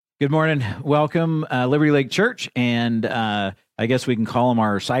Good morning. Welcome, Liberty Lake Church, and I guess we can call them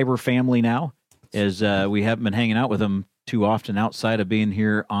our cyber family now, as we haven't been hanging out with them too often outside of being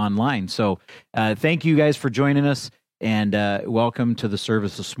here online. So thank you guys for joining us, and welcome to the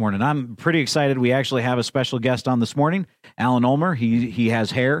service this morning. I'm pretty excited. We actually have a special guest on this morning, Alan Ulmer. He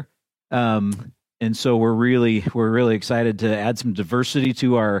has hair, and so we're really excited to add some diversity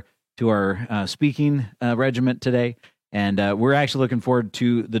to our speaking regiment today. And we're actually looking forward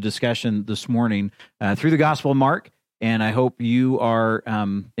to the discussion this morning through the Gospel of Mark. And I hope you are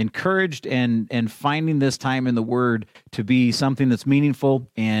encouraged and finding this time in the Word to be something that's meaningful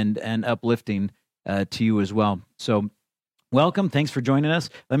and uplifting to you as well. So welcome. Thanks for joining us.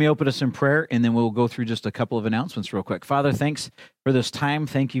 Let me open us in prayer, and then we'll go through just a couple of announcements real quick. Father, thanks for this time.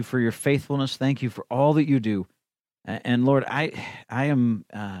 Thank you for your faithfulness. Thank you for all that you do. And Lord, I am...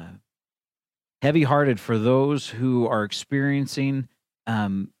 heavy-hearted for those who are experiencing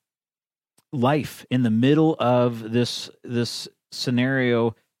life in the middle of this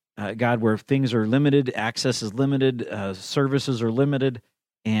scenario, God, where things are limited, access is limited, services are limited,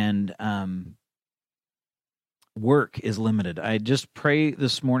 and work is limited. I just pray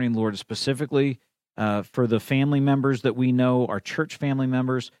this morning, Lord, specifically for the family members that we know, our church family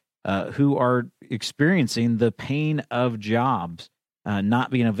members, who are experiencing the pain of jobs. Not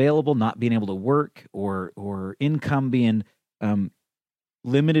being available, not being able to work, or income being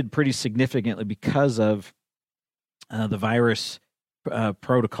limited pretty significantly because of the virus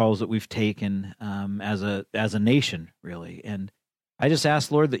protocols that we've taken as a nation, really. And I just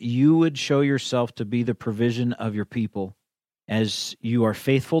ask, Lord, that you would show yourself to be the provision of your people, as you are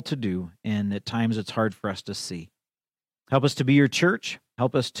faithful to do, and at times it's hard for us to see. Help us to be your church.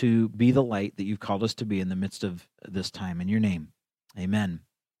 Help us to be the light that you've called us to be in the midst of this time. In your name. Amen.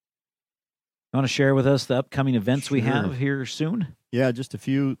 You want to share with us the upcoming events we have here soon? Yeah, just a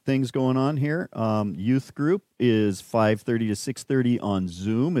few things going on here. Youth group is 5:30 to 6:30 on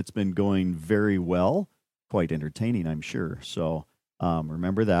Zoom. It's been going very well. Quite entertaining, I'm sure. So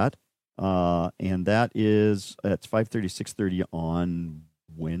remember that. And that's 5:30, 6:30 on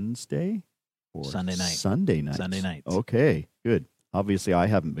Wednesday? Or Sunday night. Sunday night. Sunday nights. Okay, good. Obviously, I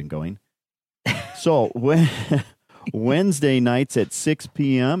haven't been going. So Wednesday nights at 6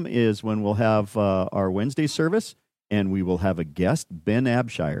 p.m. is when we'll have our Wednesday service, and we will have a guest. Ben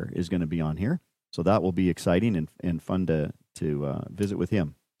Abshire is going to be on here, so that will be exciting and fun to visit with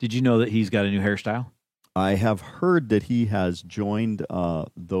him. Did you know that he's got a new hairstyle? I have heard that he has joined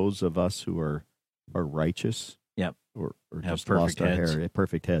those of us who are righteous. Yep. Or have just lost our heads. hair.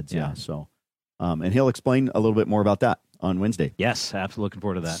 Perfect heads, yeah. So, and he'll explain a little bit more about that on Wednesday. Yes, absolutely looking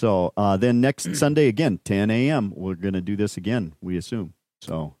forward to that. So then next Sunday again, 10 a.m., we're going to do this again, we assume.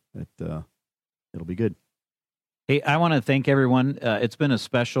 So it'll be good. Hey, I want to thank everyone. It's been a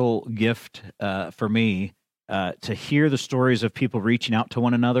special gift for me to hear the stories of people reaching out to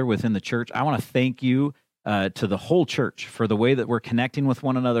one another within the church. I want to thank you to the whole church for the way that we're connecting with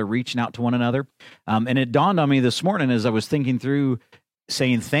one another, reaching out to one another. And it dawned on me this morning as I was thinking through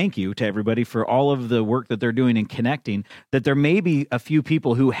saying thank you to everybody for all of the work that they're doing in connecting, that there may be a few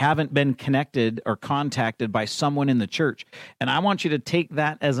people who haven't been connected or contacted by someone in the church. And I want you to take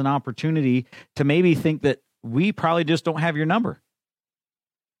that as an opportunity to maybe think that we probably just don't have your number.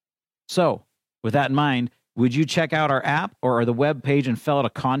 So with that in mind, would you check out our app or the web page and fill out a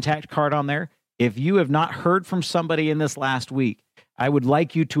contact card on there? If you have not heard from somebody in this last week, I would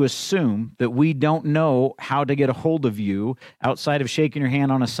like you to assume that we don't know how to get a hold of you outside of shaking your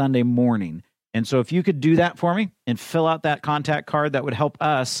hand on a Sunday morning. And so if you could do that for me and fill out that contact card, that would help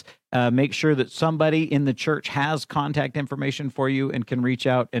us make sure that somebody in the church has contact information for you and can reach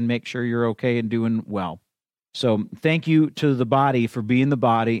out and make sure you're okay and doing well. So thank you to the body for being the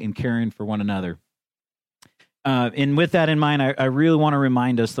body and caring for one another. And with that in mind, I really want to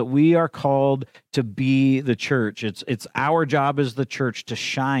remind us that we are called to be the church. It's our job as the church to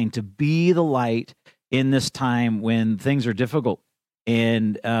shine, to be the light in this time when things are difficult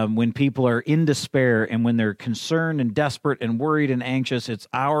and when people are in despair and when they're concerned and desperate and worried and anxious. It's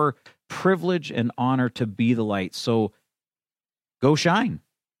our privilege and honor to be the light. So go shine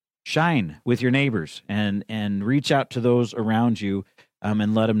with your neighbors and reach out to those around you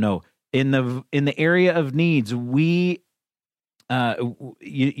and let them know. In the area of needs, we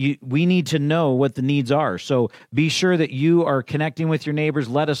need to know what the needs are. So be sure that you are connecting with your neighbors.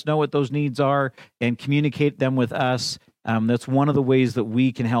 Let us know what those needs are and communicate them with us. That's one of the ways that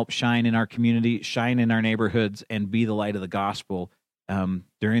we can help shine in our community, shine in our neighborhoods, and be the light of the gospel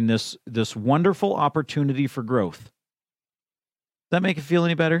during this wonderful opportunity for growth. Does that make it feel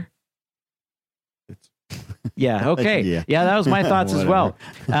any better? Yeah. Okay. Yeah, that was my thoughts as well.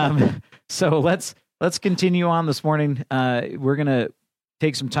 So let's continue on this morning. We're going to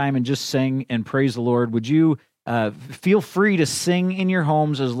take some time and just sing and praise the Lord. Would you feel free to sing in your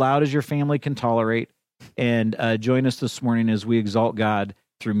homes as loud as your family can tolerate, and join us this morning as we exalt God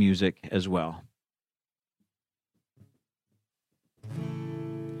through music as well.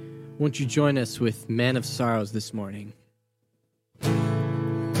 Won't you join us with Man of Sorrows this morning?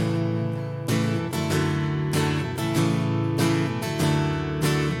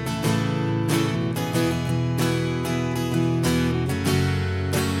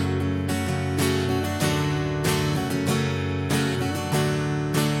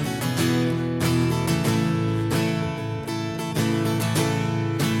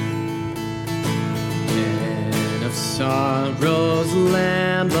 Sorrow's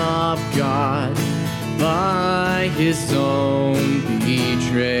Lamb of God, by his own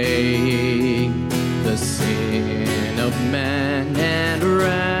betrayed, the sin of man and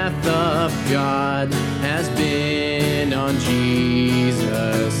wrath of God has been on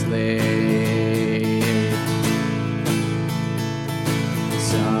Jesus laid.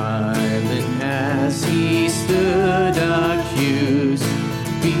 Silent as he stood accused,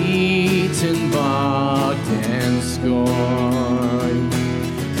 beaten, mocked, and scorned,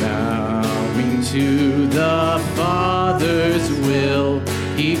 bowing to the Father's will,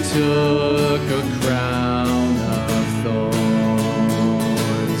 he took a crown of thorns.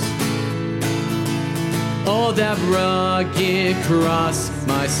 Oh, that rugged cross,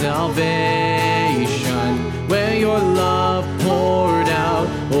 my salvation, where your love poured out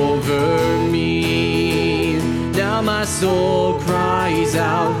over me. Now my soul cries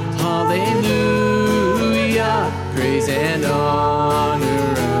out, hallelujah, praise and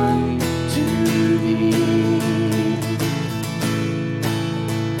honor unto thee.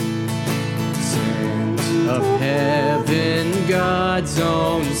 Sent of heaven, God's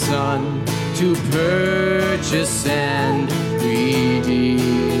own Son, to purchase and redeem,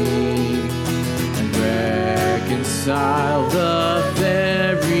 and reconcile the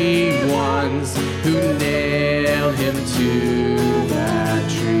very ones who nailed him to that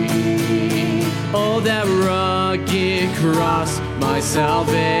tree. Oh, that rugged cross, my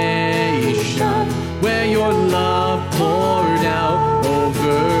salvation, where your love poured out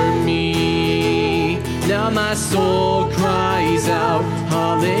over me. Now my soul cries out,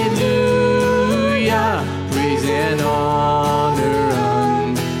 hallelujah, praise and honor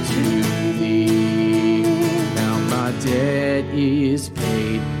unto thee. Now my debt is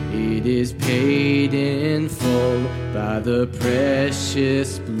paid, it is paid in full by the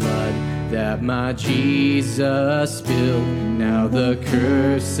precious blood that my Jesus spilled. Now the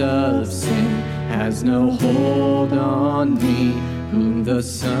curse of sin has no hold on me. Whom the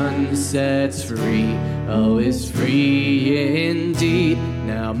Son sets free, oh, is free indeed.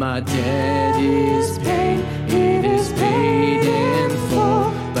 Now my debt is paid, it is paid in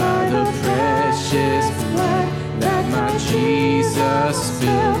full by the precious blood that my Jesus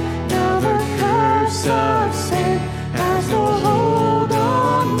spilled. Now the curse of sin has no hold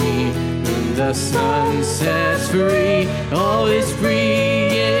on me. Whom the Son sets free, all is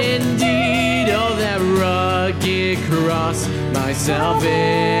free indeed. Oh, that rugged cross, my salvation,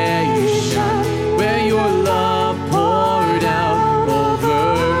 where your love poured out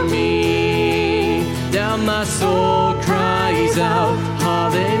over me. Now my soul cries out,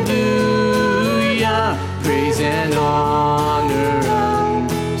 hallelujah, praise and honor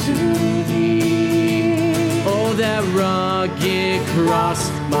unto thee. Oh, that rugged cross,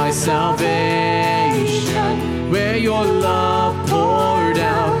 my salvation, where your love poured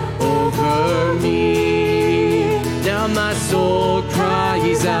out over me. Now my soul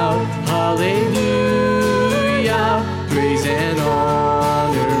cries out, hallelujah, praise and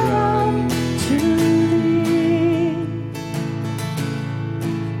honor unto thee.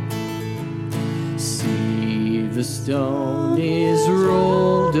 See, the stone is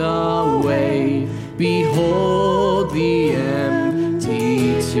rolled away, behold the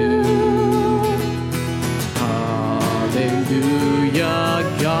empty tomb. Hallelujah,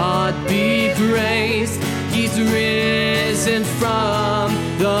 God be praised, he's risen from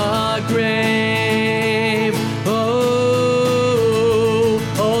the grave. Oh,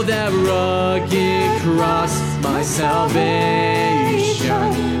 oh, that rugged cross, my salvation,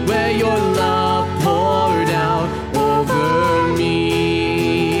 where your love poured out over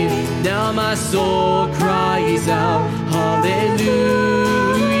me. Now my soul cries out, hallelujah,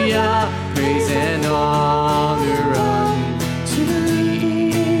 praise and honor unto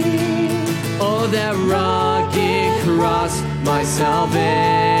thee. Oh, that rugged cross, my salvation,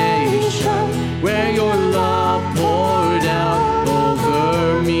 where your love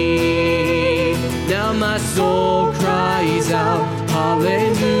soul cries out,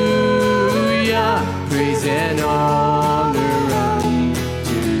 hallelujah. Praise and honor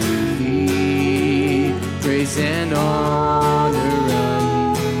unto thee. Praise and honor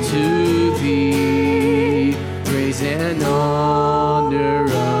unto thee. Praise and honor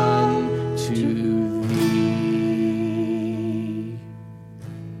unto thee.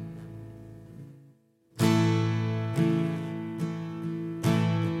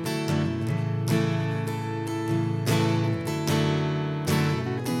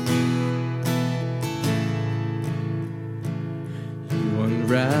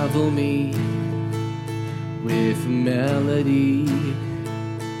 Unravel me with melody.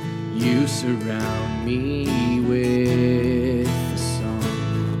 You surround me with a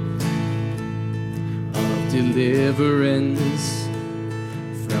song of deliverance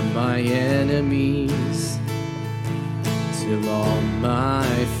from my enemies, till all my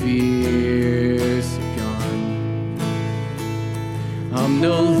fears are gone. I'm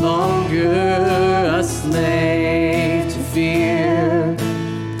no longer a slave to fear.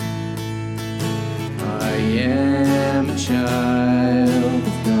 I am a child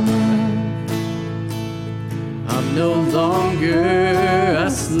of God. I'm no longer a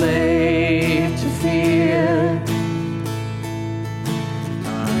slave to fear.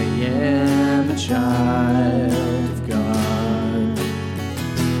 I am a child of God.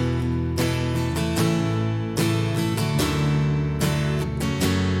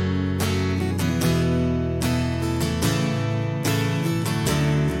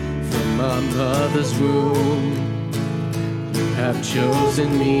 From my mother's womb, you have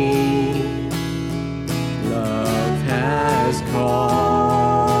chosen me. Love has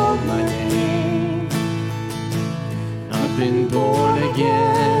called my name. I've been born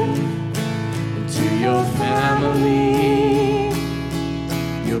again into your family.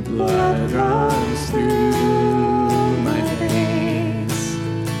 Your blood runs through my veins.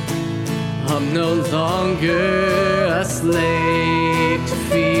 I'm no longer a slave to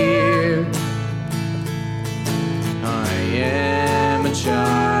fear. I am a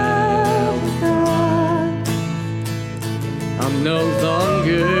child of God. I'm no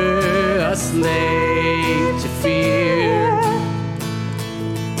longer a slave to fear.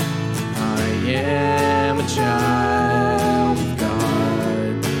 I am a child of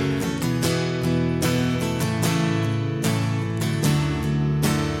God.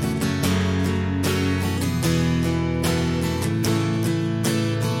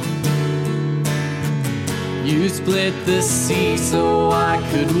 You split the sea so I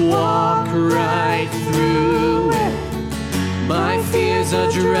could walk right through it. My fears are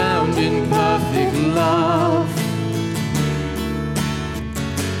drowned in perfect love.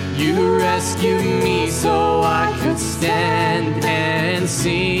 You rescued me so I could stand and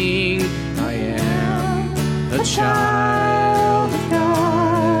sing. I am a child of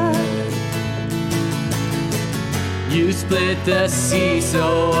God. You split the sea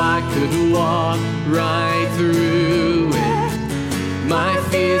so I could walk right through it. My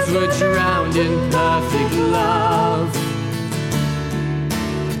fears were drowned in perfect love.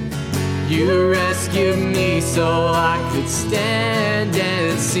 You rescued me so I could stand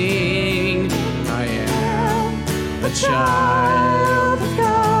and sing. I am a child of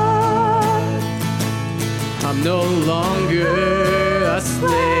God. I'm no longer a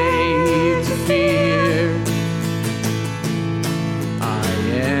slave to fear. I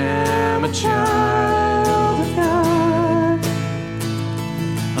am a child of God.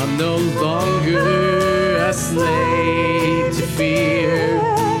 I'm no longer a slave to fear.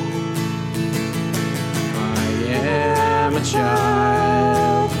 I'm a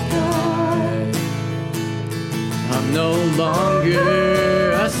child of God. I'm no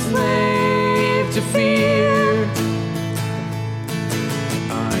longer a slave to fear.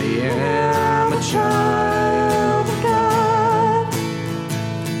 I am a child of God.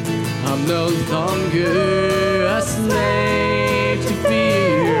 I'm no longer a slave to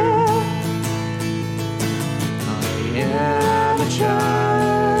fear. I am a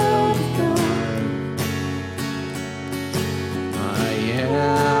child of God. I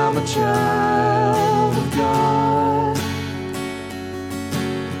am a child of God.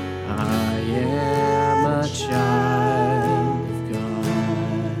 I am a child of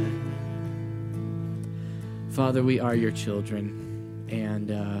God. Father, we are your children,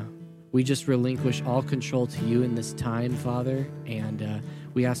 and we just relinquish all control to you in this time, Father, and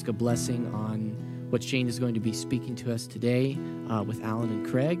we ask a blessing on what Shane is going to be speaking to us today with Alan and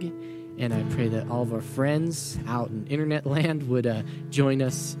Craig. And I pray that all of our friends out in internet land would join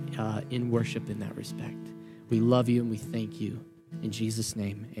us in worship in that respect. We love you and we thank you. In Jesus'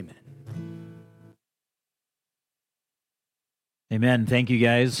 name, amen. Amen. Thank you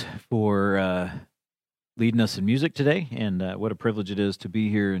guys for leading us in music today, and what a privilege it is to be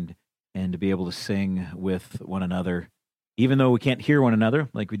here and to be able to sing with one another. Even though we can't hear one another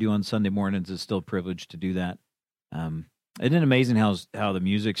like we do on Sunday mornings, it's still a privilege to do that. Isn't it amazing how the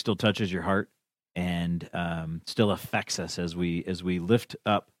music still touches your heart and still affects us as we lift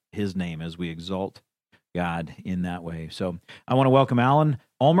up His name, as we exalt God in that way. So I want to welcome Alan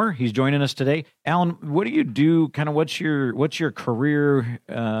Ulmer. He's joining us today. Alan, what do you do? Kind of what's your career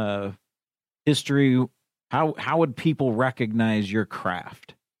history? How would people recognize your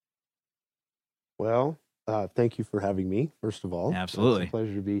craft? Well, thank you for having me, first of all. Absolutely. It's a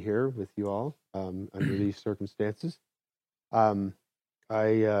pleasure to be here with you all under these circumstances. I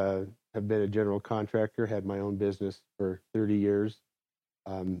have been a general contractor, had my own business for 30 years.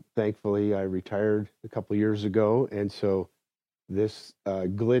 Thankfully, I retired a couple years ago, and so this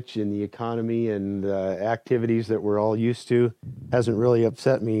glitch in the economy and activities that we're all used to hasn't really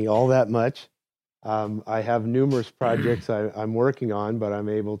upset me all that much. I have numerous projects I'm working on, but I'm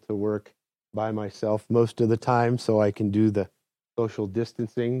able to work by myself most of the time, so I can do the social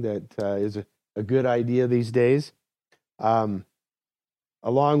distancing that is a good idea these days.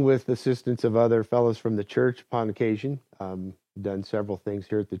 Along with assistance of other fellows from the church upon occasion, done several things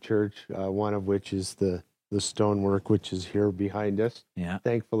here at the church, one of which is the stonework, which is here behind us. Yeah.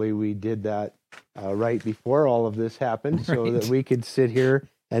 Thankfully, we did that right before all of this happened, so that we could sit here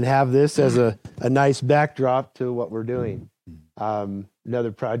and have this as a nice backdrop to what we're doing.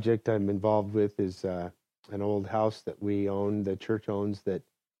 Another project I'm involved with is an old house that we own, the church owns, that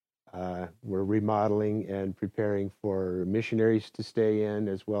we're remodeling and preparing for missionaries to stay in,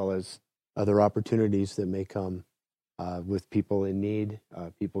 as well as other opportunities that may come with people in need,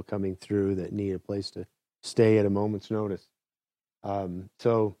 people coming through that need a place to stay at a moment's notice.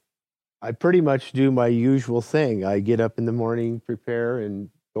 So I pretty much do my usual thing. I get up in the morning, prepare, and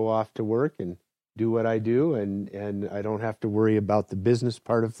go off to work and do what I do, and I don't have to worry about the business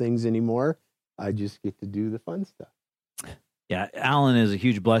part of things anymore. I just get to do the fun stuff. Yeah, Alan is a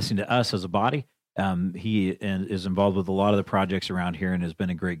huge blessing to us as a body. He is involved with a lot of the projects around here and has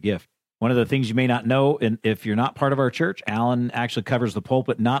been a great gift. One of the things you may not know, and if you're not part of our church, Alan actually covers the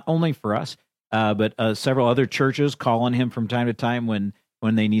pulpit not only for us, but several other churches call on him from time to time when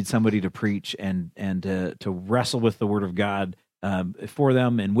they need somebody to preach and to wrestle with the Word of God for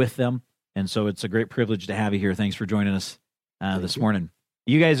them and with them. And so it's a great privilege to have you here. Thanks for joining us this morning.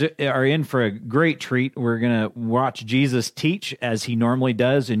 You guys are in for a great treat. We're going to watch Jesus teach as he normally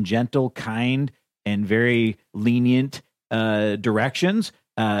does in gentle, kind, and very lenient directions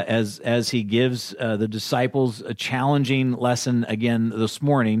as he gives the disciples a challenging lesson again this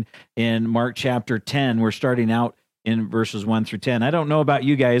morning in Mark chapter 10. We're starting out in verses 1 through 10. I don't know about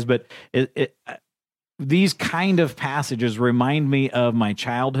you guys, but these kind of passages remind me of my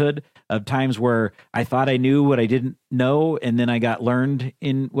childhood, of times where I thought I knew what I didn't know, and then I got learned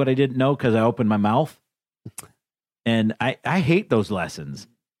in what I didn't know because I opened my mouth. And I hate those lessons.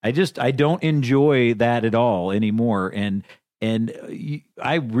 I don't enjoy that at all anymore. And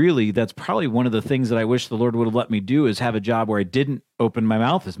I really, that's probably one of the things that I wish the Lord would have let me do, is have a job where I didn't open my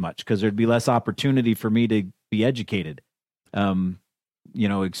mouth as much, because there'd be less opportunity for me to be educated,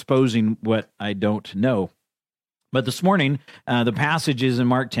 exposing what I don't know. But this morning, the passage is in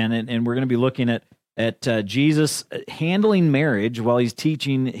Mark 10, and we're going to be looking at Jesus handling marriage while he's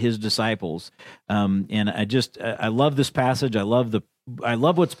teaching his disciples. And I love this passage. I love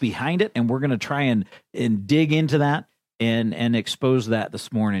what's behind it, and we're going to try and dig into that and expose that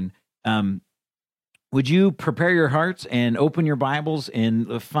this morning. Would you prepare your hearts and open your Bibles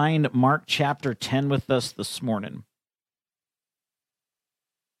and find Mark chapter 10 with us this morning?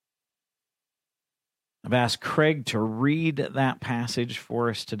 I've asked Craig to read that passage for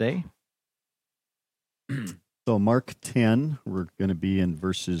us today. So Mark 10, we're going to be in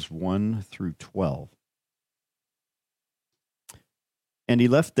verses 1 through 12. And he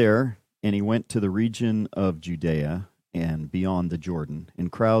left there, and he went to the region of Judea and beyond the Jordan,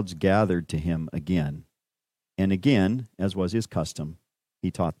 and crowds gathered to him again. And again, as was his custom, he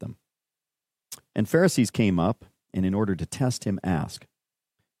taught them. And Pharisees came up, and in order to test him, asked,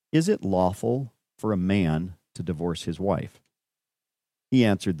 "Is it lawful for a man to divorce his wife?" He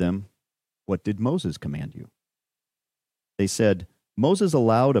answered them, "What did Moses command you?" They said, "Moses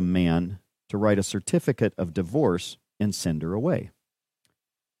allowed a man to write a certificate of divorce and send her away."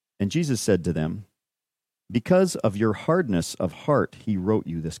 And Jesus said to them, "Because of your hardness of heart, he wrote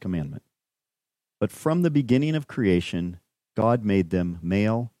you this commandment. But from the beginning of creation, God made them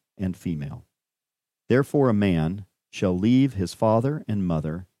male and female. Therefore a man shall leave his father and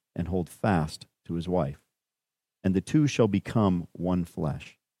mother and hold fast to his wife, and the two shall become one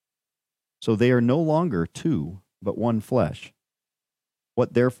flesh. So they are no longer two, but one flesh.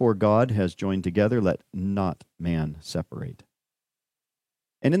 What therefore God has joined together, let not man separate.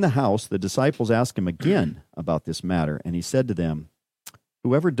 And in the house the disciples asked him again about this matter, and he said to them,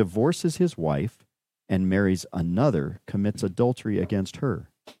 Whoever divorces his wife and marries another commits adultery against her.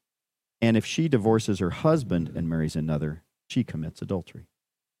 And if she divorces her husband and marries another, she commits adultery.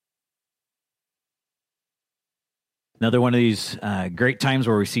 Another one of these great times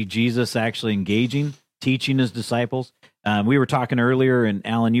where we see Jesus actually engaging, teaching his disciples. We were talking earlier, and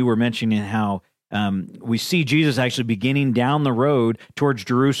Alan, you were mentioning how we see Jesus actually beginning down the road towards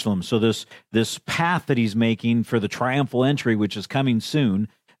Jerusalem. So this path that he's making for the triumphal entry, which is coming soon,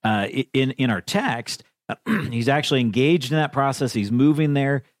 in our text, he's actually engaged in that process. He's moving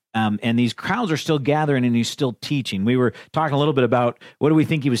there. And these crowds are still gathering, and he's still teaching. We were talking a little bit about what do we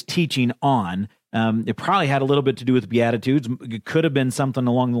think he was teaching on. It probably had a little bit to do with Beatitudes. It could have been something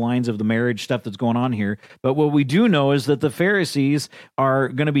along the lines of the marriage stuff that's going on here. But what we do know is that the Pharisees are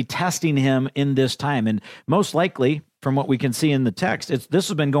going to be testing him in this time. And most likely, from what we can see in the text, this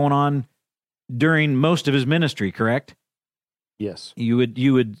has been going on during most of his ministry, correct? Yes. You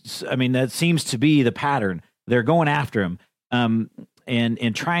would. I mean, that seems to be the pattern. They're going after him.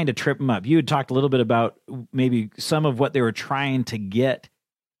 And trying to trip him up. You had talked a little bit about maybe some of what they were trying to get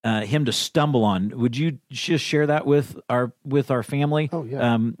him to stumble on. Would you just share that with our family? Oh,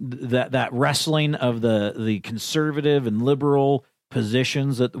 yeah. That wrestling of the conservative and liberal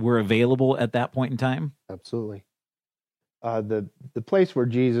positions that were available at that point in time? Absolutely. The place where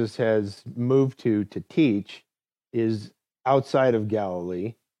Jesus has moved to teach is outside of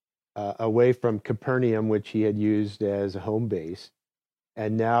Galilee, away from Capernaum, which he had used as a home base.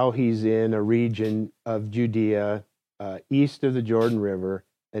 And now he's in a region of Judea, east of the Jordan River,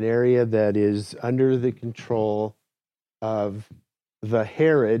 an area that is under the control of the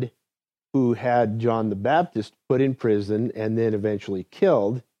Herod who had John the Baptist put in prison and then eventually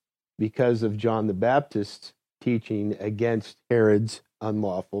killed because of John the Baptist's teaching against Herod's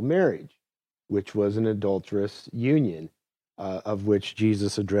unlawful marriage, which was an adulterous union, of which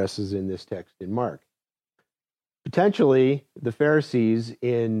Jesus addresses in this text in Mark. Potentially, the Pharisees,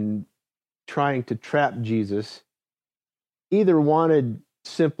 in trying to trap Jesus, either wanted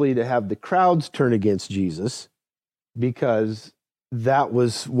simply to have the crowds turn against Jesus because that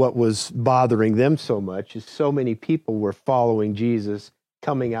was what was bothering them so much, is so many people were following Jesus,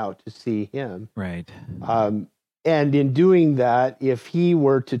 coming out to see him. Right. And in doing that, if he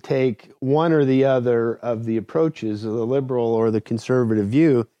were to take one or the other of the approaches, of the liberal or the conservative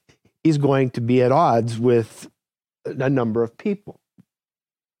view, he's going to be at odds with a number of people.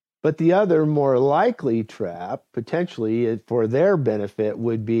 But the other more likely trap, potentially for their benefit,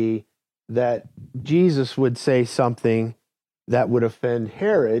 would be that Jesus would say something that would offend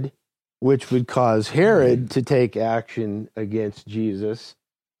Herod, which would cause Herod to take action against Jesus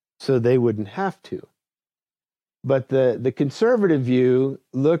so they wouldn't have to. But the conservative view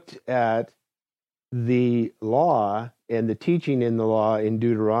looked at the law and the teaching in the law in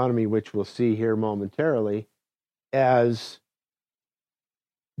Deuteronomy, which we'll see here momentarily, as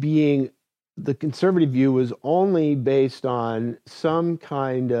being, the conservative view was only based on some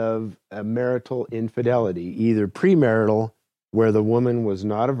kind of a marital infidelity, either premarital, where the woman was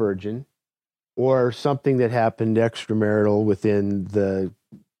not a virgin, or something that happened extramarital within the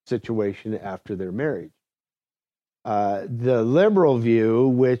situation after their marriage. The liberal view,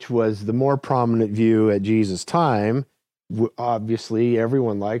 which was the more prominent view at Jesus' time, obviously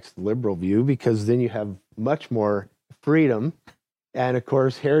everyone likes the liberal view because then you have much more freedom. And of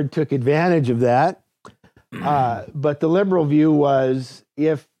course, Herod took advantage of that. But the liberal view was,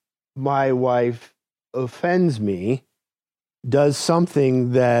 if my wife offends me, does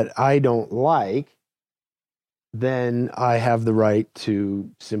something that I don't like, then I have the right to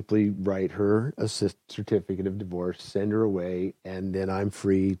simply write her a certificate of divorce, send her away, and then I'm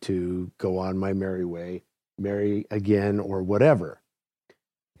free to go on my merry way, marry again, or whatever.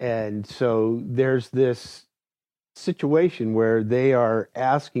 And so there's this situation where they are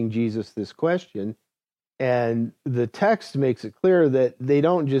asking Jesus this question, and the text makes it clear that they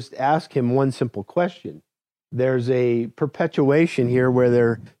don't just ask him one simple question. There's a perpetuation here where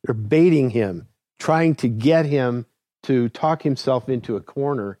they're baiting him, trying to get him to talk himself into a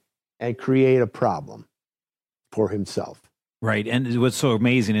corner and create a problem for himself. Right. And what's so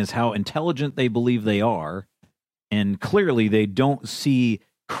amazing is how intelligent they believe they are, and clearly they don't see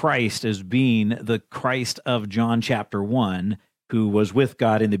Christ as being the Christ of John chapter 1, who was with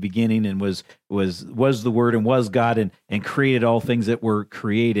God in the beginning and was the Word and was God and created all things that were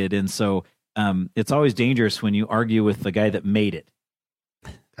created. And so it's always dangerous when you argue with the guy that made it.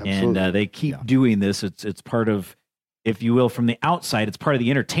 Absolutely. And they keep doing this. It's part of, if you will, from the outside, it's part of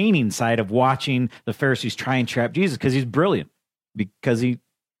the entertaining side of watching the Pharisees try and trap Jesus, because he's brilliant, because he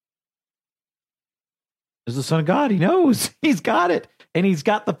is the Son of God. He knows. He's got it. And he's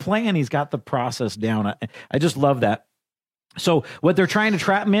got the plan. He's got the process down. I just love that. So what they're trying to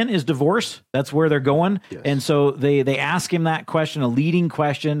trap him in is divorce. That's where they're going. Yes. And so they ask him that question, a leading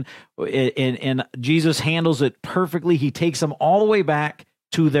question, and Jesus handles it perfectly. He takes them all the way back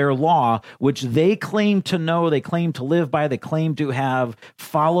to their law, which they claim to know, they claim to live by, they claim to have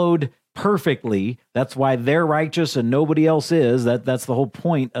followed perfectly. That's why they're righteous and nobody else is. That's the whole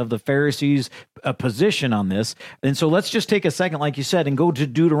point of the Pharisees' position on this. And so let's just take a second, like you said, and go to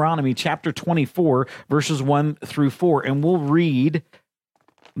Deuteronomy chapter 24, verses 1 through 4, and we'll read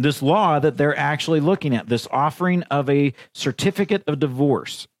this law that they're actually looking at, this offering of a certificate of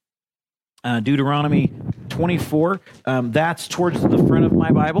divorce. Deuteronomy 24, that's towards the front of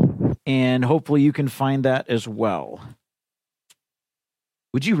my Bible, and hopefully you can find that as well.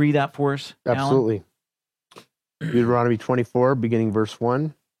 Would you read that for us, Absolutely. Alan? Deuteronomy 24, beginning verse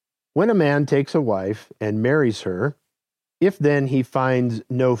 1. When a man takes a wife and marries her, if then he finds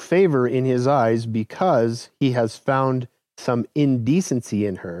no favor in his eyes because he has found some indecency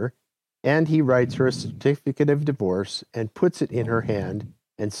in her, and he writes her a certificate of divorce and puts it in her hand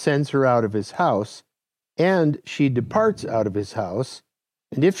and sends her out of his house, and she departs out of his house,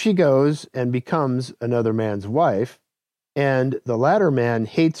 and if she goes and becomes another man's wife, and the latter man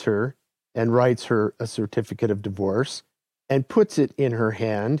hates her and writes her a certificate of divorce and puts it in her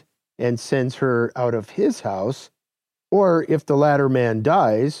hand and sends her out of his house, or if the latter man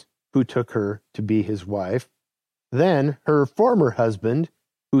dies, who took her to be his wife, then her former husband,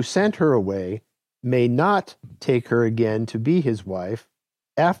 who sent her away, may not take her again to be his wife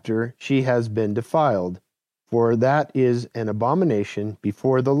after she has been defiled, for that is an abomination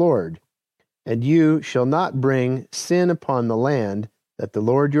before the Lord. And you shall not bring sin upon the land that the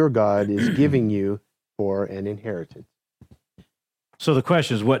Lord your God is giving you for an inheritance. So the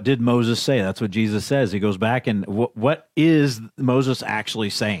question is, what did Moses say? That's what Jesus says. He goes back and what is Moses actually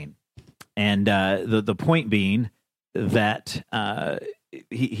saying? And the point being that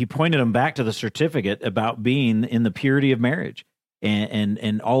he pointed him back to the certificate about being in the purity of marriage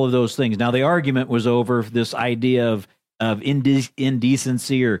and all of those things. Now the argument was over this idea of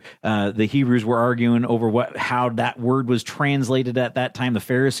indecency, or the Hebrews were arguing over how that word was translated at that time. The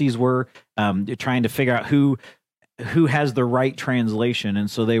Pharisees were trying to figure out who has the right translation, and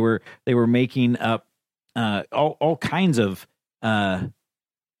so they were making up all kinds of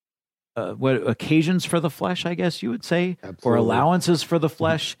what occasions for the flesh, I guess you would say, Absolutely. or allowances for the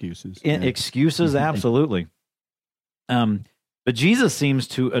flesh, excuses, absolutely. But Jesus seems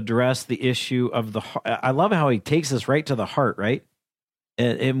to address the issue of the heart. I love how he takes us right to the heart, right?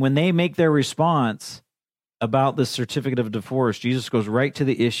 And when they make their response about this certificate of divorce, Jesus goes right to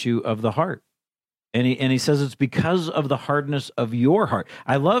the issue of the heart. And he says it's because of the hardness of your heart.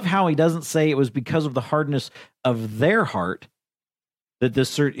 I love how he doesn't say it was because of the hardness of their heart that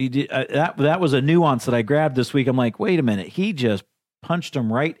this that was a nuance that I grabbed this week. I'm like, wait a minute, he just punched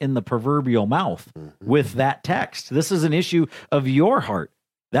him right in the proverbial mouth with that text. This is an issue of your heart.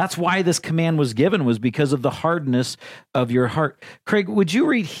 That's why this command was given, was because of the hardness of your heart. Craig, would you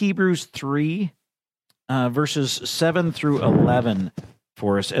read Hebrews 3, verses 7 through 11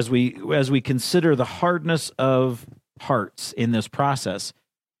 for us as we consider the hardness of hearts in this process?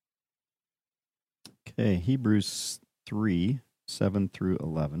 Okay, Hebrews 3, 7 through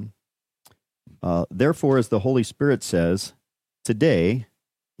 11. Therefore, as the Holy Spirit says, today,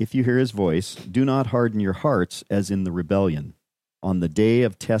 if you hear his voice, do not harden your hearts as in the rebellion, on the day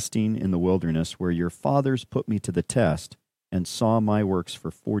of testing in the wilderness, where your fathers put me to the test and saw my works for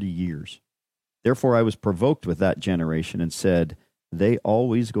 40 years. Therefore I was provoked with that generation and said, they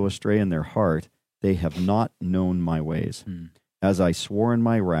always go astray in their heart. They have not known my ways. As I swore in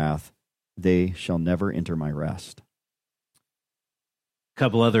my wrath, they shall never enter my rest. A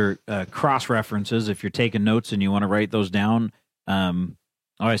couple other cross-references, if you're taking notes and you want to write those down.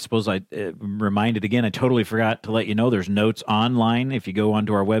 I suppose I reminded again, I totally forgot to let you know there's notes online. If you go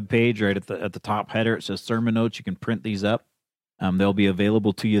onto our webpage, right at the top header, it says sermon notes. You can print these up. They'll be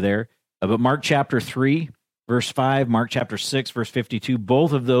available to you there. But Mark chapter 3, verse 5, Mark chapter 6, verse 52,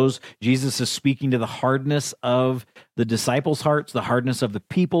 both of those, Jesus is speaking to the hardness of the disciples' hearts, the hardness of the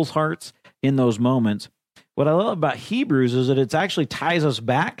people's hearts in those moments. what I love about Hebrews is that it actually ties us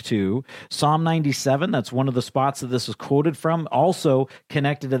back to Psalm 97. That's one of the spots that this is quoted from. Also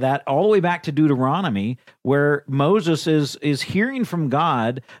connected to that, all the way back to Deuteronomy, where Moses is hearing from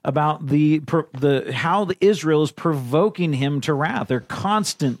God about how the Israel is provoking him to wrath. They're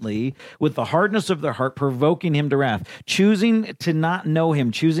constantly, with the hardness of their heart, provoking him to wrath, choosing to not know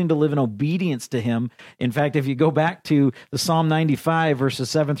him, choosing to live in obedience to him. In fact, if you go back to the Psalm 95, verses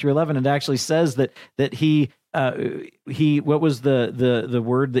 7 through 11, it actually says that he what was the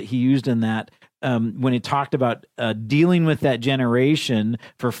word that he used in that when he talked about dealing with that generation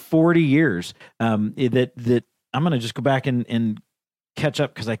for 40 years, that I'm going to just go back and catch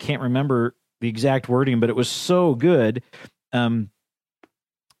up because I can't remember the exact wording, but it was so good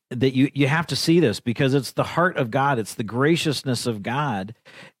that you have to see this, because it's the heart of God. It's the graciousness of God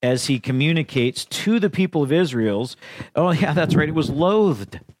as he communicates to the people of Israel's. Oh yeah, that's right. It was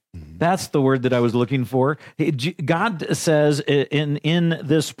loathed. That's the word that I was looking for. God says in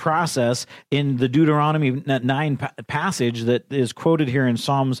this process, in the Deuteronomy 9 passage that is quoted here in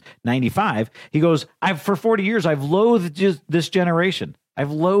Psalms 95, he goes, for 40 years, I've loathed this generation.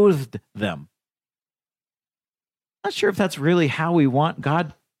 I've loathed them. Not sure if that's really how we want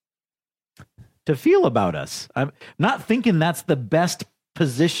God to feel about us. I'm not thinking that's the best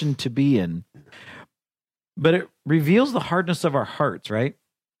position to be in, but it reveals the hardness of our hearts, right?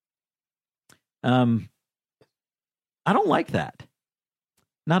 I don't like that.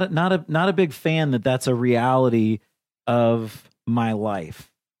 Not a big fan that that's a reality of my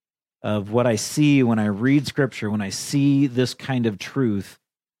life, of what I see when I read Scripture, when I see this kind of truth,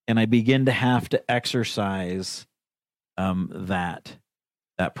 and I begin to have to exercise that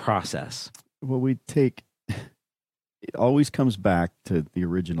process. Well, it always comes back to the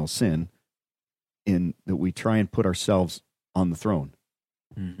original sin, in that we try and put ourselves on the throne.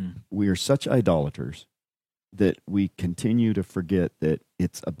 Mm-hmm. We are such idolaters that we continue to forget that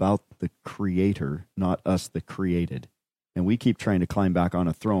it's about the Creator, not us, the created. And we keep trying to climb back on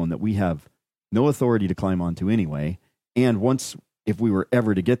a throne that we have no authority to climb onto anyway. And if we were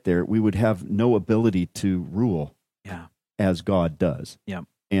ever to get there, we would have no ability to rule as God does. Yeah.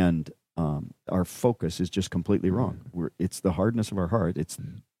 And our focus is just completely wrong. It's the hardness of our heart. It's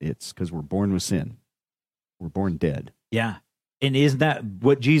because we're born with sin. We're born dead. Yeah. And isn't that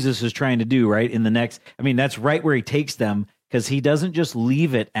what Jesus is trying to do, right? That's right where he takes them, because he doesn't just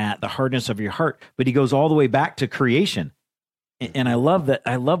leave it at the hardness of your heart, but he goes all the way back to creation. And I love that.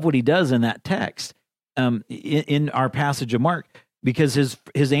 I love what he does in that text, in our passage of Mark, because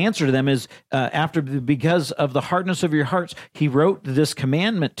his answer to them is, because of the hardness of your hearts, he wrote this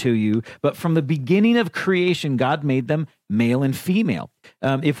commandment to you, but from the beginning of creation, God made them male and female.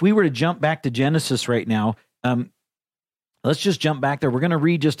 If we were to jump back to Genesis right now, let's just jump back there. We're going to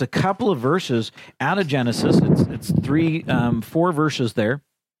read just a couple of verses out of Genesis. It's 4 verses there.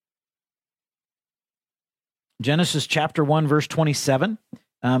 Genesis chapter 1, verse 27.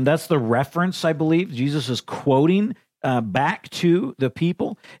 That's the reference, I believe. Jesus is quoting back to the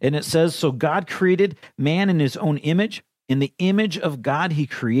people. And it says, so God created man in his own image. In the image of God, he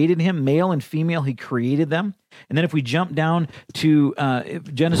created him. Male and female, he created them. And then if we jump down to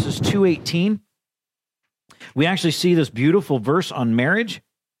Genesis 2:18, we actually see this beautiful verse on marriage.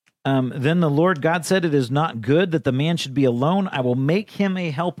 Then the Lord God said, it is not good that the man should be alone. I will make him a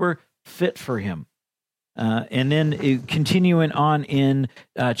helper fit for him. And then continuing on in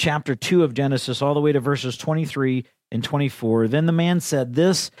chapter 2 of Genesis, all the way to verses 23 and 24. Then the man said,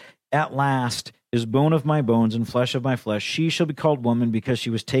 this at last is bone of my bones and flesh of my flesh. She shall be called woman, because she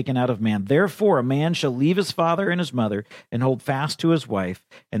was taken out of man. Therefore a man shall leave his father and his mother and hold fast to his wife,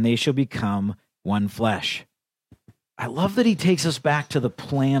 and they shall become one flesh. I love that he takes us back to the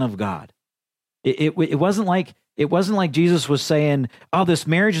plan of God. It wasn't like Jesus was saying, "Oh, this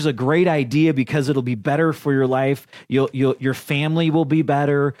marriage is a great idea because it'll be better for your life. Your family will be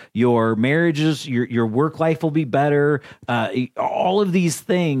better. Your marriages, your work life will be better. All of these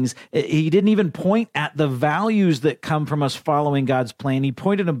things." He didn't even point at the values that come from us following God's plan. He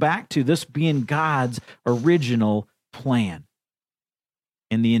pointed them back to this being God's original plan,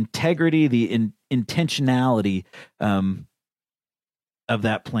 and the integrity, the intentionality of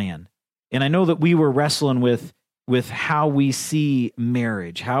that plan. And I know that we were wrestling with how we see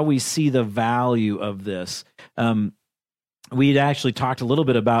marriage, how we see the value of this. We'd actually talked a little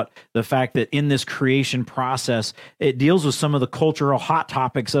bit about the fact that in this creation process, it deals with some of the cultural hot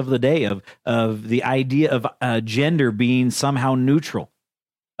topics of the day, of the idea of gender being somehow neutral,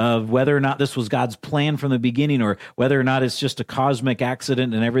 of whether or not this was God's plan from the beginning, or whether or not it's just a cosmic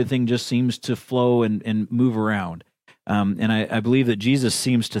accident and everything just seems to flow and move around. And I believe that Jesus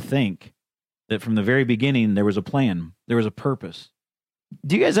seems to think that from the very beginning there was a plan, there was a purpose.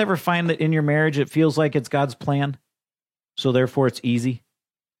 Do you guys ever find that in your marriage it feels like it's God's plan, so therefore it's easy?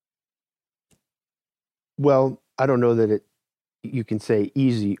 Well, I don't know that you can say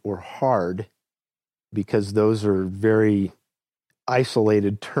easy or hard, because those are very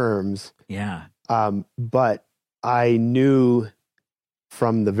isolated terms. Yeah. But I knew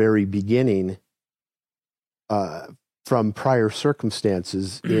from the very beginning, from prior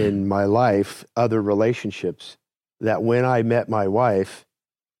circumstances in my life, other relationships, that when I met my wife,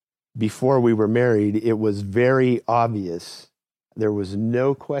 before we were married, it was very obvious. There was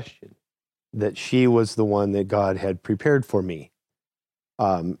no question that she was the one that God had prepared for me.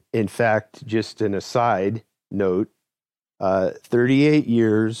 In fact, just an aside note, 38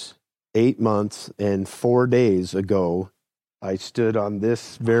 years, 8 months, and 4 days ago, I stood on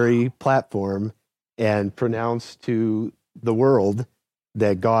this very platform and pronounced to the world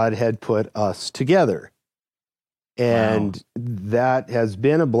that God had put us together. And Wow. that has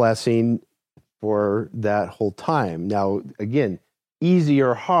been a blessing for that whole time. Now, again, easy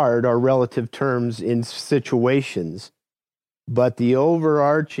or hard are relative terms in situations, but the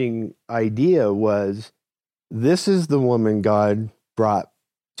overarching idea was, this is the woman God brought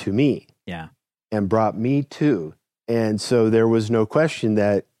to me. Yeah. And brought me to. And so there was no question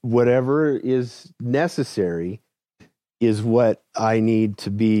that whatever is necessary is what I need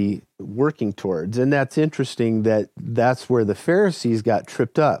to be working towards. And that's interesting that that's where the Pharisees got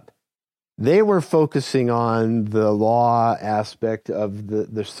tripped up. They were focusing on the law aspect of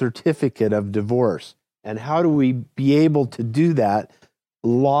the certificate of divorce. And how do we be able to do that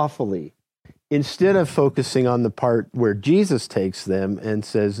lawfully? Instead of focusing on the part where Jesus takes them and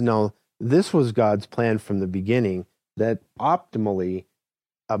says, no, this was God's plan from the beginning, that optimally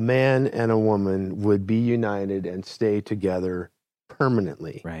a man and a woman would be united and stay together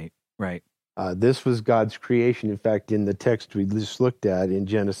permanently. Right. Right. This was God's creation. In fact, in the text we just looked at in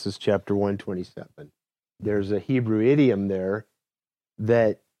Genesis chapter 1:27, there's a Hebrew idiom there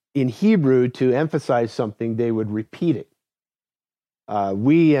that in Hebrew, to emphasize something, they would repeat it.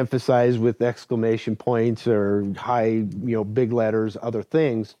 We emphasize with exclamation points or high, big letters, other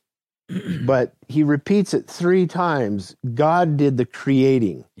things. But he repeats it 3 times. God did the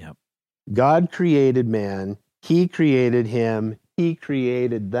creating. Yep. God created man. He created him. He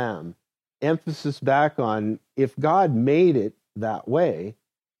created them. Emphasis back on, if God made it that way,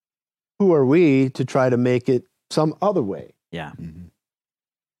 who are we to try to make it some other way? Yeah. Mm-hmm.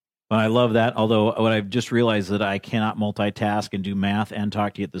 Well, I love that. Although what I've just realized that I cannot multitask and do math and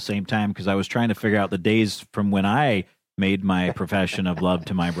talk to you at the same time, because I was trying to figure out the days from when I made my profession of love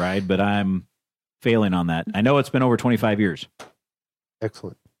to my bride, but I'm failing on that. I know it's been over 25 years.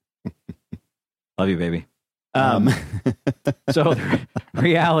 Excellent. Love you, baby. So the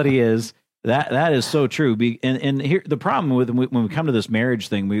reality is that is so true. And here the problem with when we come to this marriage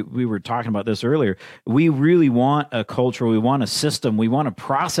thing, we were talking about this earlier. We really want a culture, we want a system, we want a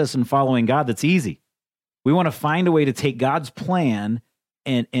process in following God that's easy. We want to find a way to take God's plan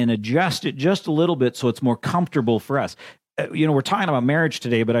and adjust it just a little bit so it's more comfortable for us. We're talking about marriage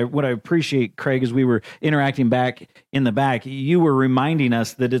today, but what I appreciate, Craig, as we were interacting back in the back, you were reminding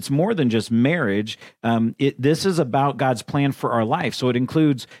us that it's more than just marriage. This is about God's plan for our life. So it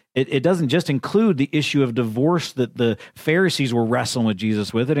includes, it doesn't just include the issue of divorce that the Pharisees were wrestling with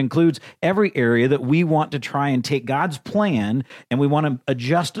Jesus with. It includes every area that we want to try and take God's plan and we want to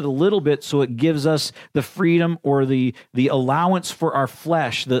adjust it a little bit so it gives us the freedom or the allowance for our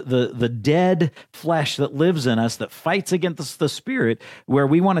flesh, the dead flesh that lives in us that fights against the spirit, where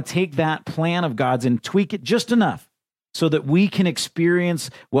we want to take that plan of God's and tweak it just enough so that we can experience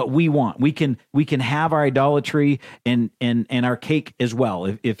what we want. We can have our idolatry and our cake as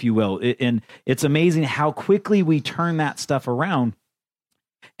well, if you will. And it's amazing how quickly we turn that stuff around.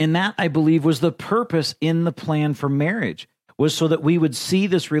 And that, I believe, was the purpose in the plan for marriage, was so that we would see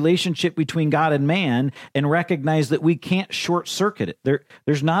this relationship between God and man and recognize that we can't short circuit it.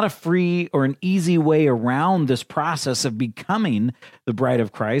 There's not a free or an easy way around this process of becoming the bride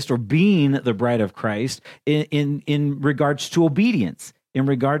of Christ or being the bride of Christ in regards to obedience, in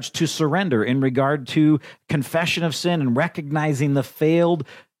regards to surrender, in regard to confession of sin and recognizing the failed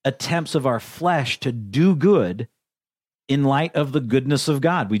attempts of our flesh to do good in light of the goodness of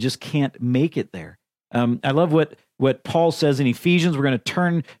God. We just can't make it there. I love what Paul says in Ephesians. We're going to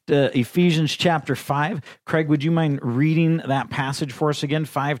turn to Ephesians chapter 5. Craig, would you mind reading that passage for us again,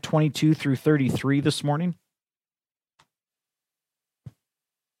 5:22 through 33 this morning?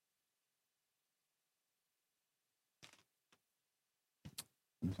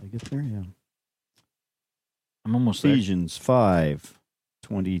 Did I get there? Yeah. I'm almost there. Ephesians 5,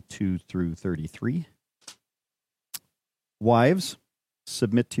 22 through 33. Wives,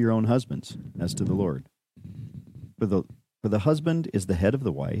 submit to your own husbands, as to the Lord. For the husband is the head of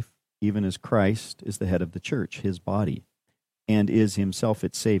the wife, even as Christ is the head of the church, his body, and is himself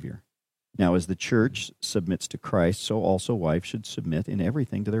its Savior. Now, as the church submits to Christ, so also wives should submit in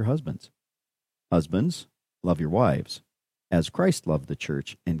everything to their husbands. Husbands, love your wives, as Christ loved the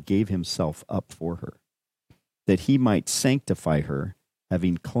church and gave himself up for her, that he might sanctify her,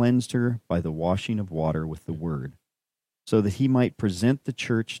 having cleansed her by the washing of water with the word, so that he might present the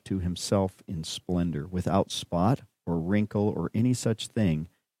church to himself in splendor, without spot or wrinkle or any such thing,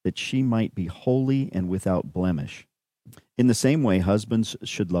 that she might be holy and without blemish. In the same way, husbands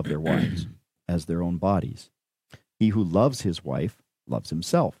should love their wives as their own bodies. He who loves his wife loves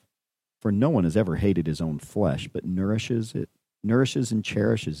himself. For no one has ever hated his own flesh, but nourishes and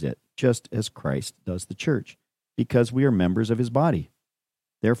cherishes it, just as Christ does the church, because we are members of his body.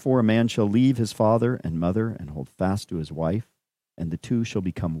 Therefore a man shall leave his father and mother and hold fast to his wife, and the two shall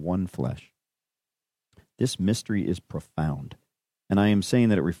become one flesh. This mystery is profound, and I am saying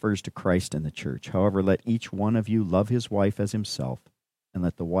that it refers to Christ and the church. However, let each one of you love his wife as himself, and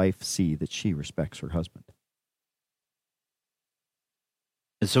let the wife see that she respects her husband.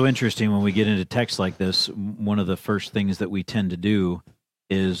 It's so interesting when we get into texts like this. One of the first things that we tend to do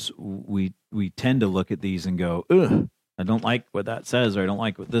is we tend to look at these and go, ugh, I don't like what that says, or I don't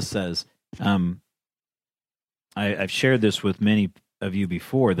like what this says. I've shared this with many of you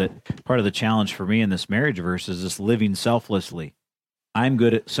before, that part of the challenge for me in this marriage verse is this living selflessly. I'm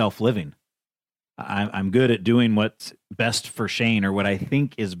good at self-living. I'm good at doing what's best for Shane, or what I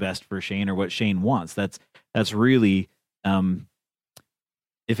think is best for Shane, or what Shane wants. That's really,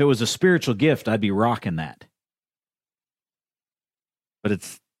 if it was a spiritual gift, I'd be rocking that. But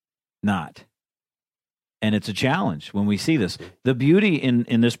it's not. And it's a challenge when we see this. The beauty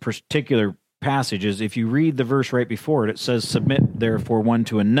in this particular passage is, if you read the verse right before it, it says, submit therefore one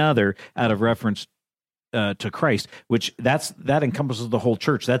to another, out of reference to Christ, which that encompasses the whole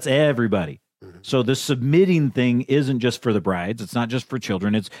church. That's everybody. So the submitting thing isn't just for the brides. It's not just for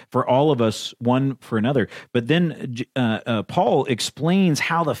children. It's for all of us, one for another. But then Paul explains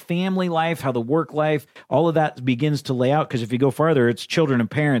how the family life, how the work life, all of that begins to lay out. Because if you go farther, it's children and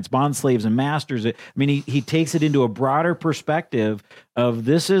parents, bondslaves and masters. He takes it into a broader perspective of,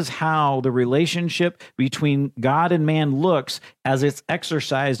 this is how the relationship between God and man looks as it's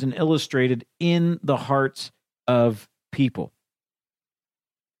exercised and illustrated in the hearts of people.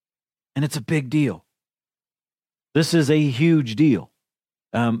 And it's a big deal. This is a huge deal.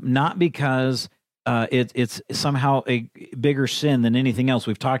 Not because it's somehow a bigger sin than anything else.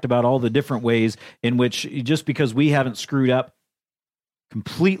 We've talked about all the different ways in which, just because we haven't screwed up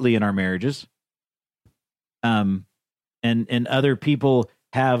completely in our marriages, and other people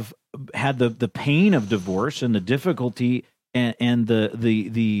have had the pain of divorce and the difficulty and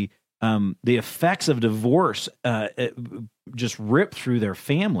the effects of divorce just rip through their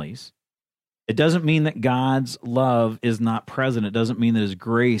families. It doesn't mean that God's love is not present. It doesn't mean that his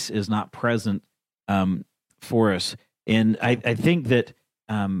grace is not present for us. And I think that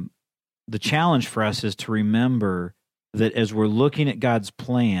the challenge for us is to remember that as we're looking at God's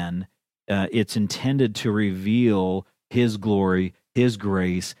plan, it's intended to reveal his glory, his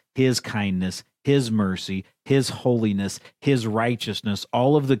grace, his kindness, his mercy, his holiness, his righteousness,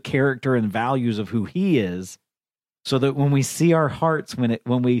 all of the character and values of who he is, so that when we see our hearts,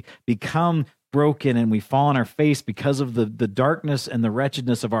 when we become broken and we fall on our face because of the darkness and the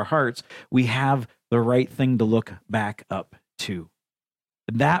wretchedness of our hearts, we have the right thing to look back up to.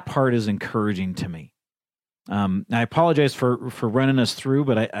 That part is encouraging to me. I apologize for running us through,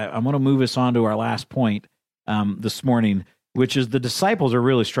 but I want to move us on to our last point this morning, which is the disciples are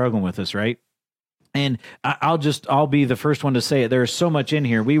really struggling with this, right? And I'll be the first one to say it. There's so much in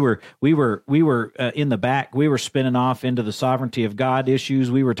here. We were in the back. We were spinning off into the sovereignty of God issues.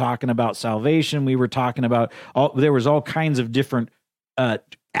 We were talking about salvation. We were talking about there was all kinds of different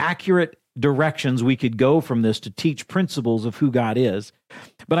accurate directions we could go from this to teach principles of who God is.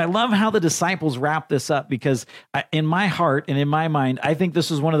 But I love how the disciples wrap this up, because in my heart and in my mind, I think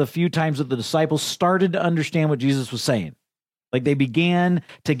this is one of the few times that the disciples started to understand what Jesus was saying. Like, they began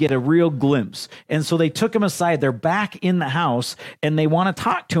to get a real glimpse. And so they took him aside. They're back in the house, and they want to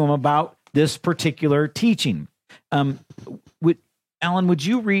talk to him about this particular teaching. Alan, would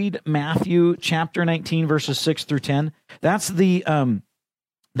you read Matthew chapter 19, verses 6 through 10? That's the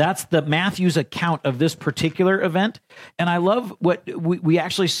That's the Matthew's account of this particular event. And I love what we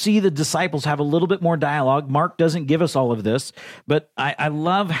actually see the disciples have a little bit more dialogue. Mark doesn't give us all of this, but I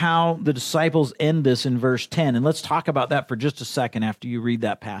love how the disciples end this in verse 10. And let's talk about that for just a second after you read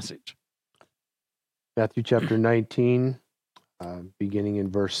that passage. Matthew chapter 19, beginning in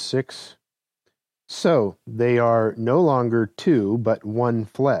verse 6. So they are no longer two, but one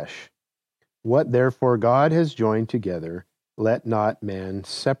flesh. What therefore God has joined together, let not man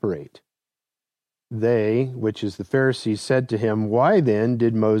separate. They, which is the Pharisees, said to him, Why then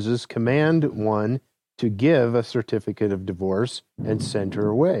did Moses command one to give a certificate of divorce and send her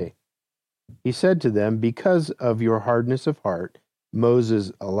away? He said to them, Because of your hardness of heart,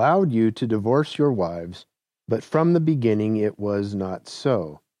 Moses allowed you to divorce your wives, but from the beginning it was not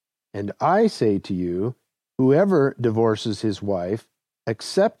so. And I say to you, whoever divorces his wife,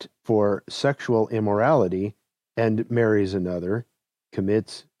 except for sexual immorality, and marries another,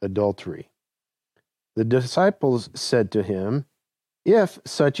 commits adultery. The disciples said to him, If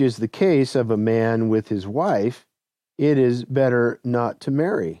such is the case of a man with his wife, it is better not to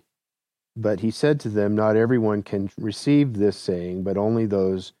marry. But he said to them, Not everyone can receive this saying, but only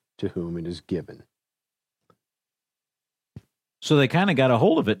those to whom it is given. So they kind of got a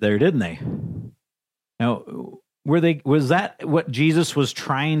hold of it there, didn't they? Now, was that what Jesus was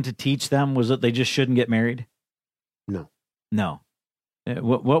trying to teach them? Was that they just shouldn't get married? No.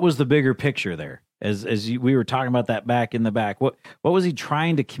 What was the bigger picture there? We were talking about that back in the back, what was he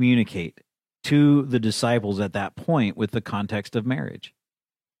trying to communicate to the disciples at that point with the context of marriage?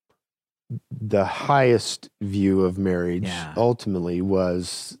 The highest view of marriage ultimately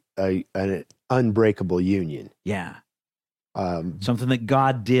was an unbreakable union. Yeah. Something that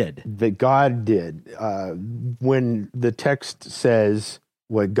God did. When the text says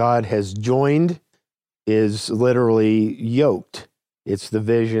what God has joined is literally yoked. It's the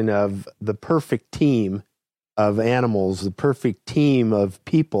vision of the perfect team of animals, the perfect team of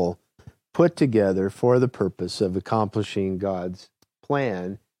people put together for the purpose of accomplishing God's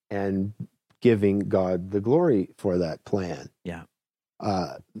plan and giving God the glory for that plan. Yeah.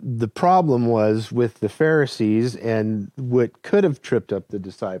 The problem was with the Pharisees, and what could have tripped up the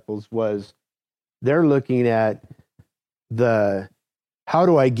disciples was they're looking at how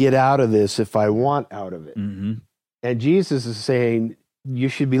do I get out of this if I want out of it? Mm-hmm. And Jesus is saying, you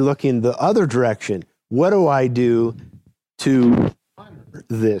should be looking the other direction. What do I do to honor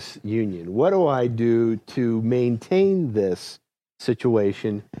this union? What do I do to maintain this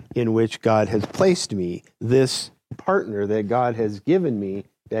situation in which God has placed me, this partner that God has given me,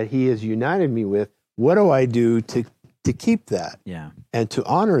 that he has united me with? What do I do to keep that? Yeah. And to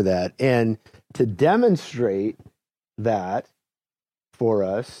honor that and to demonstrate that for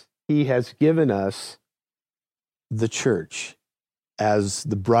us, he has given us the church as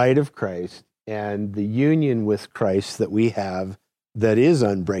the bride of Christ and the union with Christ that we have that is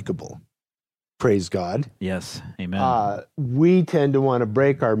unbreakable. Praise God. Yes. Amen. We tend to want to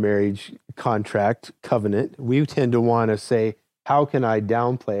break our marriage contract covenant. We tend to want to say, how can I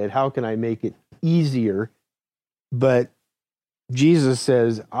downplay it? How can I make it easier? But Jesus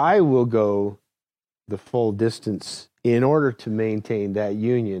says, I will go the full distance in order to maintain that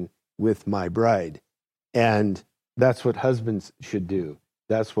union with my bride. And that's what husbands should do.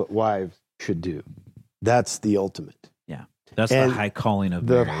 That's what wives should do. That's the ultimate. Yeah. That's the high calling of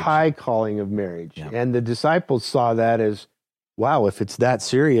marriage. The high calling of marriage. Yeah. And the disciples saw that as, wow, if it's that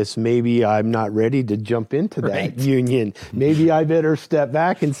serious, maybe I'm not ready to jump into that union. Maybe I better step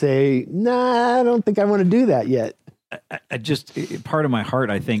back and say, nah, I don't think I want to do that yet. I just, part of my heart,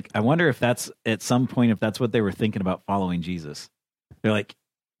 I wonder if that's at some point, if that's what they were thinking about following Jesus. They're like,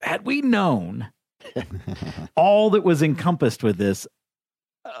 had we known all that was encompassed with this,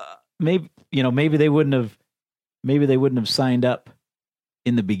 maybe they wouldn't have signed up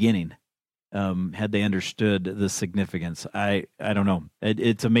in the beginning, had they understood the significance. I don't know.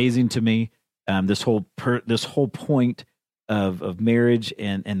 It's amazing to me. This whole point of marriage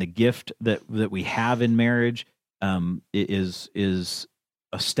and the gift that we have in marriage is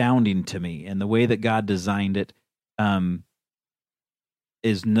astounding to me, and the way that God designed it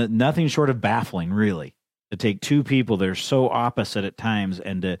is nothing short of baffling, really. To take two people that are so opposite at times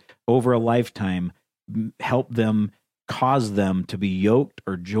and to, over a lifetime, help them, cause them to be yoked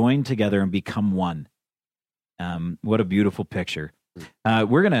or joined together and become one. What a beautiful picture.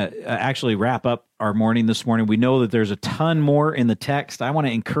 We're going to actually wrap up our morning this morning. We know that there's a ton more in the text. I want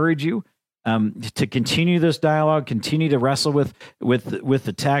to encourage you to continue this dialogue, continue to wrestle with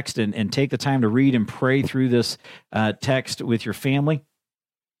the text, and take the time to read and pray through this text with your family,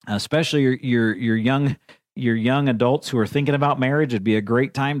 especially your young your young adults who are thinking about marriage, it'd be a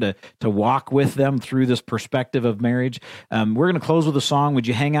great time to walk with them through this perspective of marriage. We're going to close with a song. Would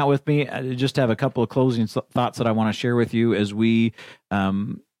you hang out with me? I just have a couple of closing thoughts that I want to share with you as we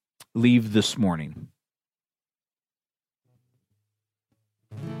leave this morning.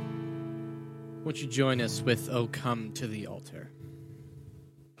 Won't you join us with "Oh Come to the Altar"?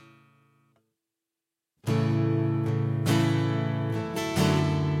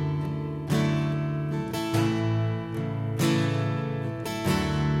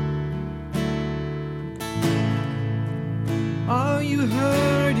 Are you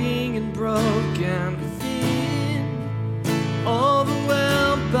hurting and broken within,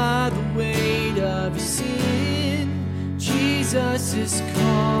 overwhelmed by the weight of your sin? Jesus is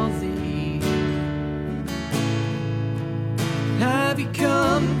calling. Have you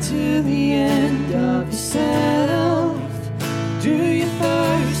come to the end of yourself? Do you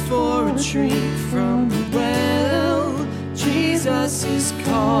thirst for a drink from the well? Jesus is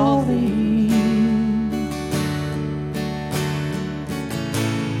calling.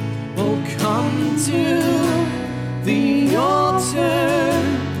 Oh, come to the altar.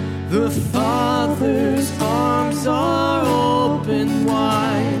 The Father's arms are open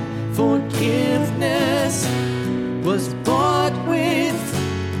wide. Forgiveness was bought with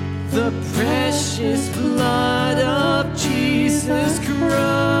the precious blood of Jesus Christ.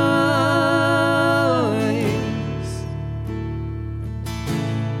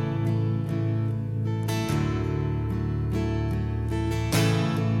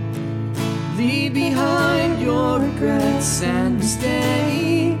 Leave behind your regrets and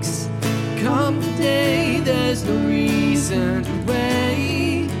mistakes. Come today, there's no reason to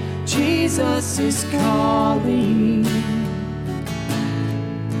wait. Jesus is calling.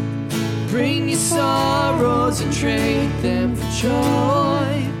 Bring your sorrows and trade them for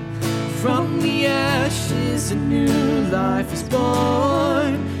joy. From the ashes a new life is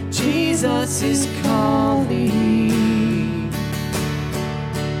born. Jesus is calling.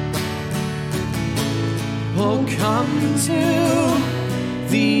 Oh, come to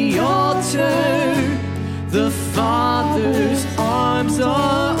the altar. The Father's arms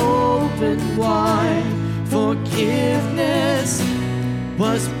are open wide. Forgiveness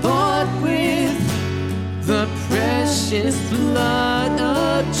was bought with the precious blood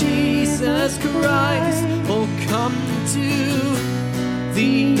of Jesus Christ. Oh, come to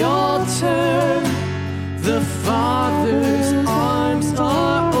the altar. The Father's arms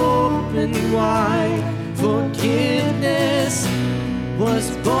are open wide. Forgiveness was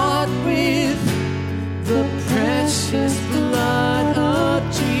bought with the precious blood of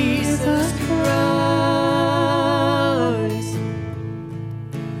Jesus Christ.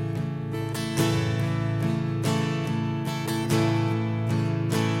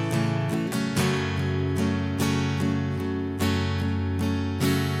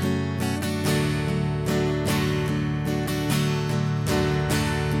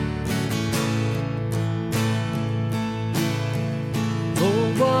 Oh,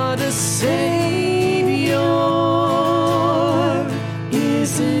 what a Savior!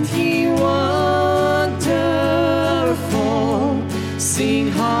 Isn't He wonderful?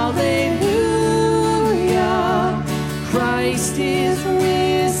 Sing hallelujah! Christ is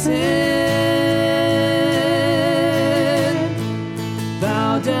risen.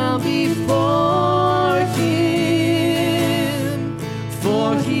 Bow down before Him,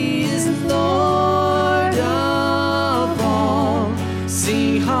 for He is Lord of all.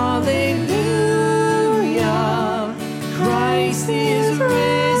 Sing hallelujah, Christ is risen.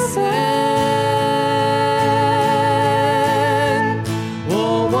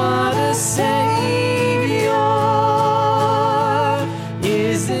 Oh, what a Savior!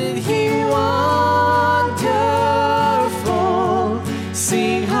 Isn't He wonderful?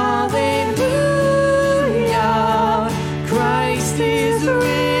 Sing hallelujah, Christ is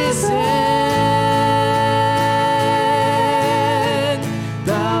risen.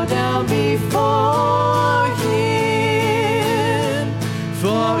 Bow down before Him,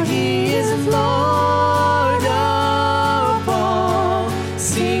 for He is Lord of all.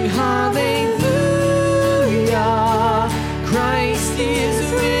 Sing hallelujah, Christ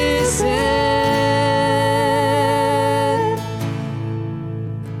is risen.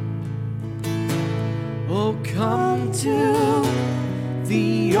 Oh, come to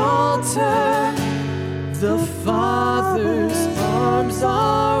the altar. The Father's arms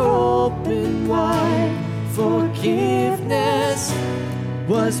are open wide. Forgiveness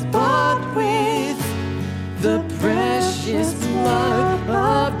was bought with the precious blood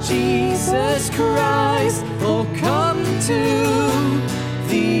of Jesus Christ. Oh, come to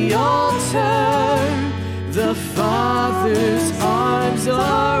the altar. The Father's arms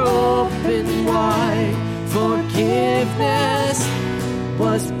are open wide. Forgiveness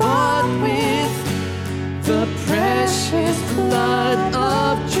was bought with the precious blood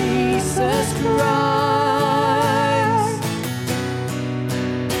of Jesus Christ.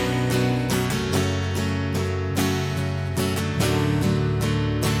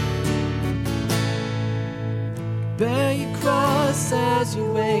 Bear your cross as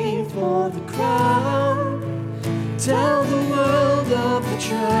you wait for the crown. Tell the world of the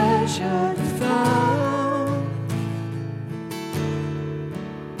treasure you found.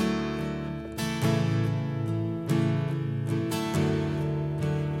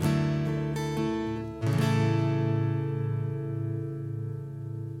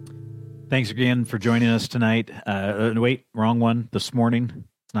 Thanks again for joining us tonight. Wait, wrong one. This morning.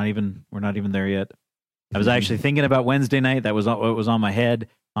 We're not even there yet. I was actually thinking about Wednesday night. That was what was on my head,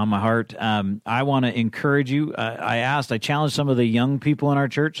 on my heart. I want to encourage you. I challenged some of the young people in our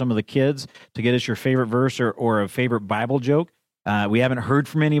church, some of the kids, to get us your favorite verse or a favorite Bible joke. We haven't heard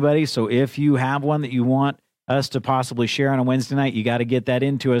from anybody, so if you have one that you want us to possibly share on a Wednesday night, you got to get that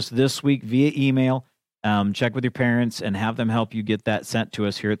into us this week via email. Check with your parents and have them help you get that sent to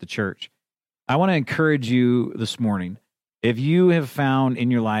us here at the church. I want to encourage you this morning. If you have found in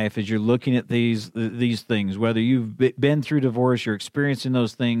your life, as you're looking at these things, whether you've been through divorce, you're experiencing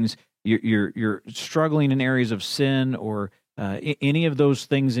those things, you're struggling in areas of sin or any of those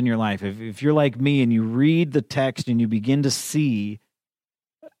things in your life, if you're like me and you read the text and you begin to see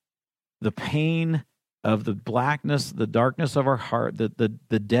the pain of the blackness, the darkness of our heart,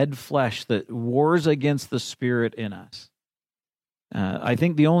 the dead flesh that wars against the spirit in us, I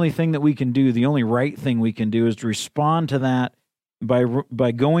think the only thing that we can do, the only right thing we can do, is to respond to that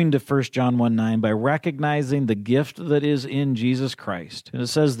by going to 1 John 1:9, by recognizing the gift that is in Jesus Christ. And it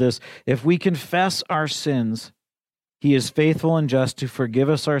says this: if we confess our sins, He is faithful and just to forgive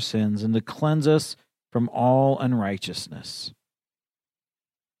us our sins and to cleanse us from all unrighteousness.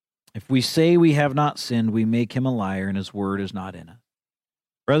 If we say we have not sinned, we make Him a liar, and His word is not in us.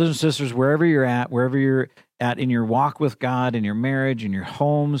 Brothers and sisters, wherever you're at in your walk with God, in your marriage, in your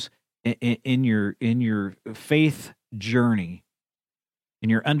homes, in your faith journey, in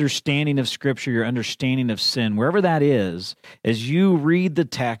your understanding of Scripture, your understanding of sin, wherever that is, as you read the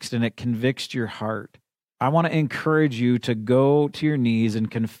text and it convicts your heart, I want to encourage you to go to your knees and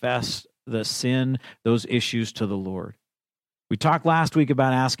confess the sin, those issues to the Lord. We talked last week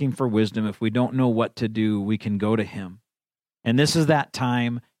about asking for wisdom. If we don't know what to do, we can go to Him. And this is that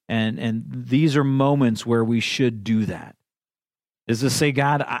time, and these are moments where we should do that. Is to say,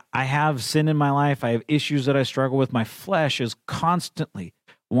 God, I have sin in my life. I have issues that I struggle with. My flesh is constantly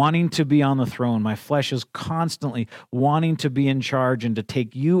wanting to be on the throne. My flesh is constantly wanting to be in charge and to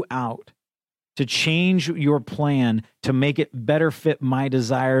take you out, to change your plan, to make it better fit my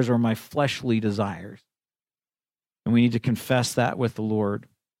desires or my fleshly desires. And we need to confess that with the Lord.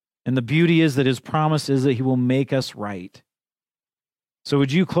 And the beauty is that His promise is that He will make us right. So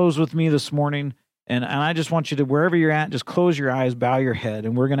would you close with me this morning? And I just want you to, wherever you're at, just close your eyes, bow your head,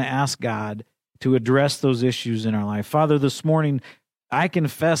 and we're going to ask God to address those issues in our life. Father, this morning, I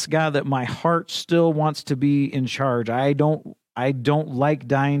confess, God, that my heart still wants to be in charge. I don't like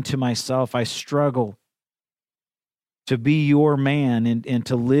dying to myself. I struggle to be your man and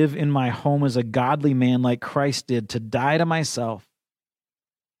to live in my home as a godly man like Christ did, to die to myself,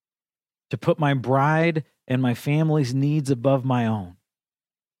 to put my bride and my family's needs above my own,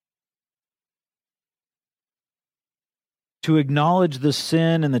 to acknowledge the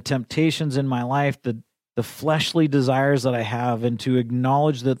sin and the temptations in my life, the fleshly desires that I have, and to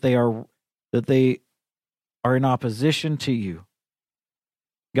acknowledge that they are in opposition to you.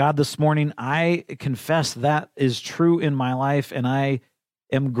 God, this morning, I confess that is true in my life, and I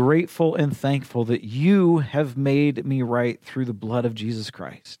am grateful and thankful that you have made me right through the blood of Jesus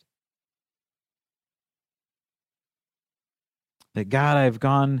Christ. That, God, I've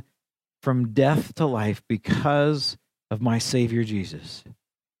gone from death to life because of my Savior Jesus.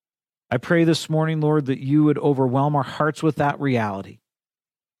 I pray this morning, Lord, that you would overwhelm our hearts with that reality.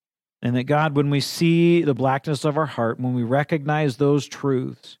 And that, God, when we see the blackness of our heart, when we recognize those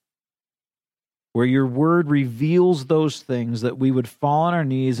truths, where your word reveals those things, that we would fall on our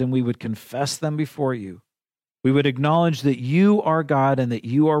knees and we would confess them before you. We would acknowledge that you are God and that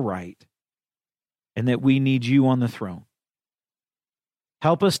you are right, and that we need you on the throne.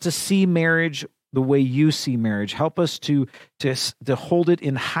 Help us to see marriage the way you see marriage. Help us to hold it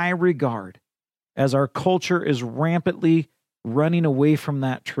in high regard as our culture is rampantly running away from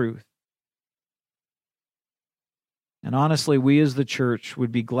that truth. And honestly, we as the church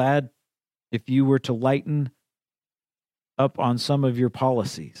would be glad if you were to lighten up on some of your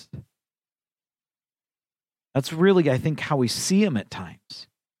policies. That's really, I think, how we see them at times.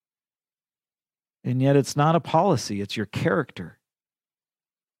 And yet it's not a policy, it's your character.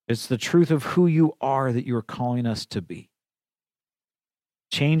 It's the truth of who you are that you are calling us to be.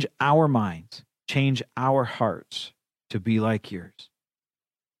 Change our minds, change our hearts to be like yours.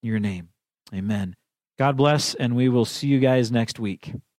 In your name, amen. God bless, and we will see you guys next week.